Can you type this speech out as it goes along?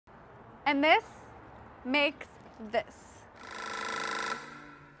And this makes this.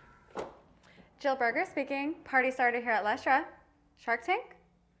 Jill Berger speaking, party starter here at Lushra. Shark Tank?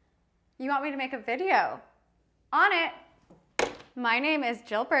 You want me to make a video? On it. My name is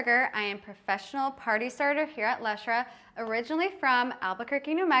Jill Berger. I am professional party starter here at Lushra, originally from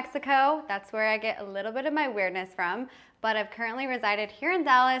Albuquerque, New Mexico. That's where I get a little bit of my weirdness from, but I've currently resided here in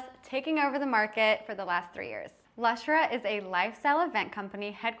Dallas, taking over the market for the last 3 years. Lushra is a lifestyle event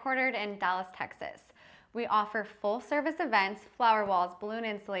company headquartered in Dallas, Texas. We offer full-service events, flower walls, balloon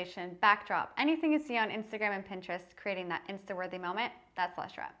installation, backdrop, anything you see on Instagram and Pinterest, creating that Insta-worthy moment, that's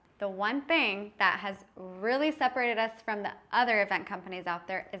Lushra. The one thing that has really separated us from the other event companies out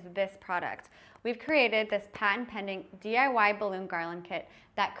there is this product. We've created this patent-pending DIY balloon garland kit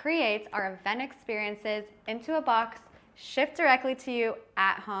that creates our event experiences into a box, shipped directly to you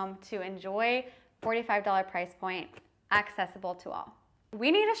at home to enjoy. $45 price point, accessible to all. We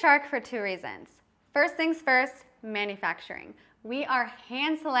need a shark for 2 reasons. First things first, manufacturing. We are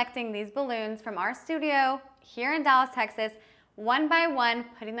hand selecting these balloons from our studio here in Dallas, Texas, one by one,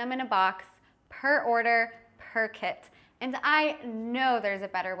 putting them in a box, per order, per kit. And I know there's a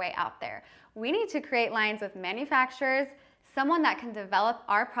better way out there. We need to create lines with manufacturers, someone that can develop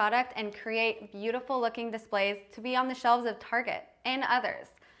our product and create beautiful looking displays to be on the shelves of Target and others.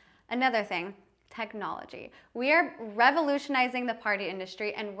 Another thing, technology. We are revolutionizing the party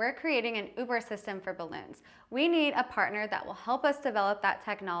industry and we're creating an Uber system for balloons. We need a partner that will help us develop that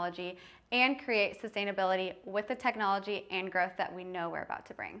technology and create sustainability with the technology and growth that we know we're about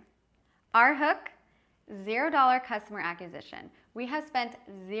to bring. Our hook, $0 customer acquisition. We have spent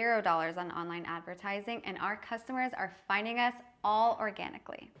 $0 on online advertising and our customers are finding us all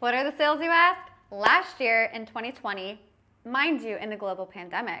organically. What are the sales, you ask? Last year in 2020, mind you, in the global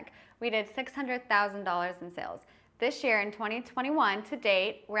pandemic, we did $600,000 in sales. This year in 2021 to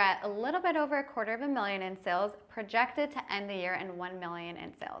date, we're at a little bit over $250,000 in sales, projected to end the year in $1 million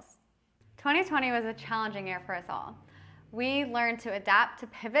in sales. 2020 was a challenging year for us all. We learned to adapt, to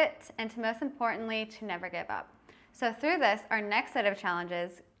pivot, and to most importantly, to never give up. So through this, our next set of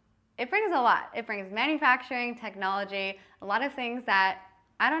challenges, it brings a lot. It brings manufacturing, technology, a lot of things that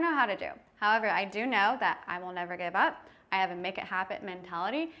I don't know how to do. However, I do know that I will never give up. I have a make it happen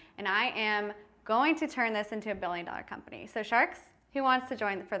mentality, and I am going to turn this into a $1 billion company. So sharks, who wants to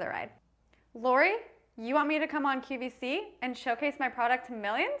join for the ride? Lori, you want me to come on QVC and showcase my product to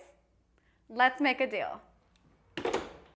millions? Let's make a deal.